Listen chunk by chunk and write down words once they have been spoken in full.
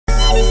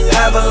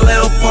have a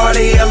little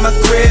party at my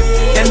crib,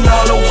 and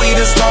all the weed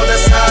is low,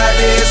 that's how it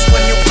is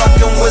when you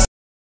fucking with.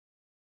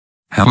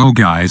 Hello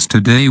guys,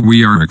 today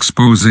we are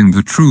exposing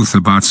the truth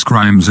about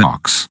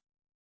Scrimzox,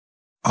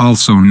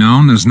 also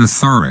known as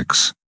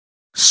Netherix.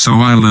 So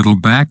a little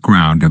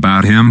background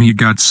about him: he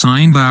got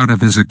signed out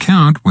of his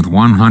account with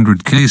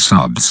 100k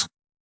subs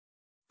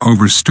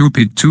over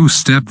stupid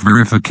two-step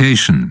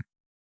verification.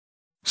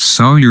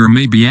 So you're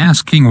maybe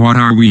asking, what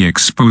are we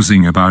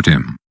exposing about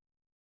him?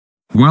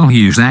 Well,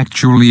 he is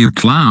actually a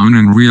clown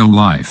in real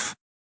life.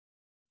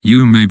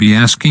 You may be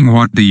asking,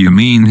 what do you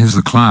mean he's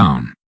a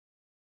clown?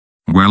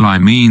 Well, I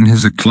mean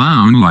he's a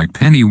clown like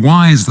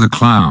Pennywise the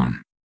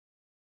clown.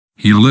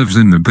 He lives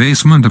in the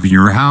basement of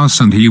your house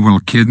and he will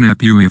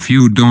kidnap you if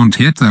you don't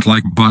hit that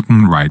like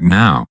button right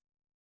now.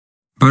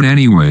 But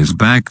anyways,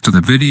 back to the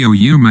video.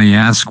 You may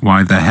ask,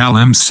 why the hell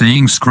I'm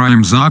saying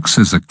Scrimzox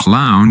is a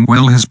clown?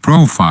 Well, his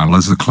profile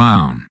is a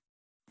clown,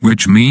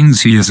 which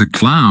means he is a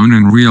clown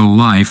in real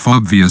life.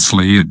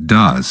 Obviously it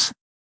does.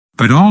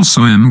 But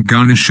also I'm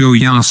gonna show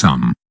ya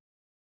some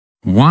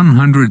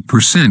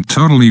 100%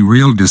 totally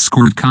real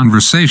Discord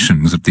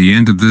conversations at the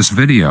end of this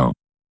video.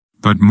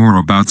 But more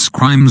about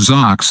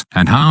Scrimzox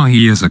and how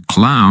he is a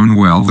clown.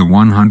 Well, the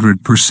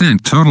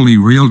 100% totally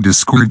real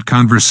Discord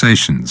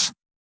conversations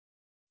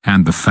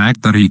and the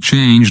fact that he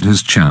changed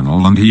his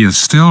channel and he is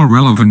still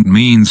relevant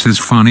means he's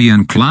funny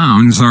and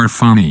clowns are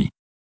funny.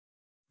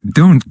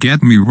 Don't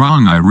get me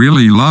wrong, I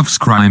really love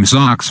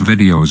Scrimzox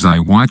videos, I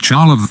watch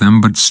all of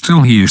them, but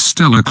still he is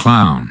still a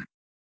clown.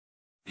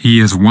 He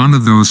is one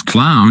of those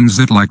clowns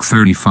that like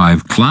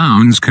 35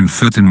 clowns can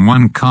fit in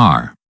one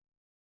car.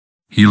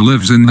 He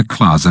lives in the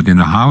closet in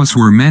a house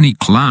where many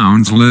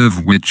clowns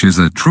live, which is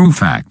a true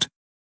fact.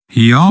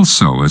 He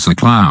also is a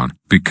clown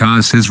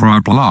because his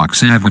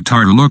Roblox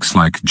avatar looks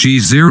like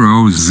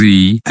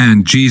G0Z,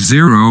 and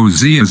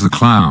G0Z is a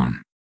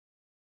clown.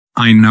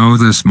 I know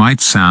this might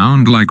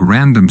sound like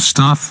random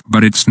stuff,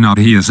 but it's not.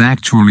 He is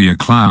actually a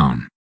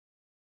clown.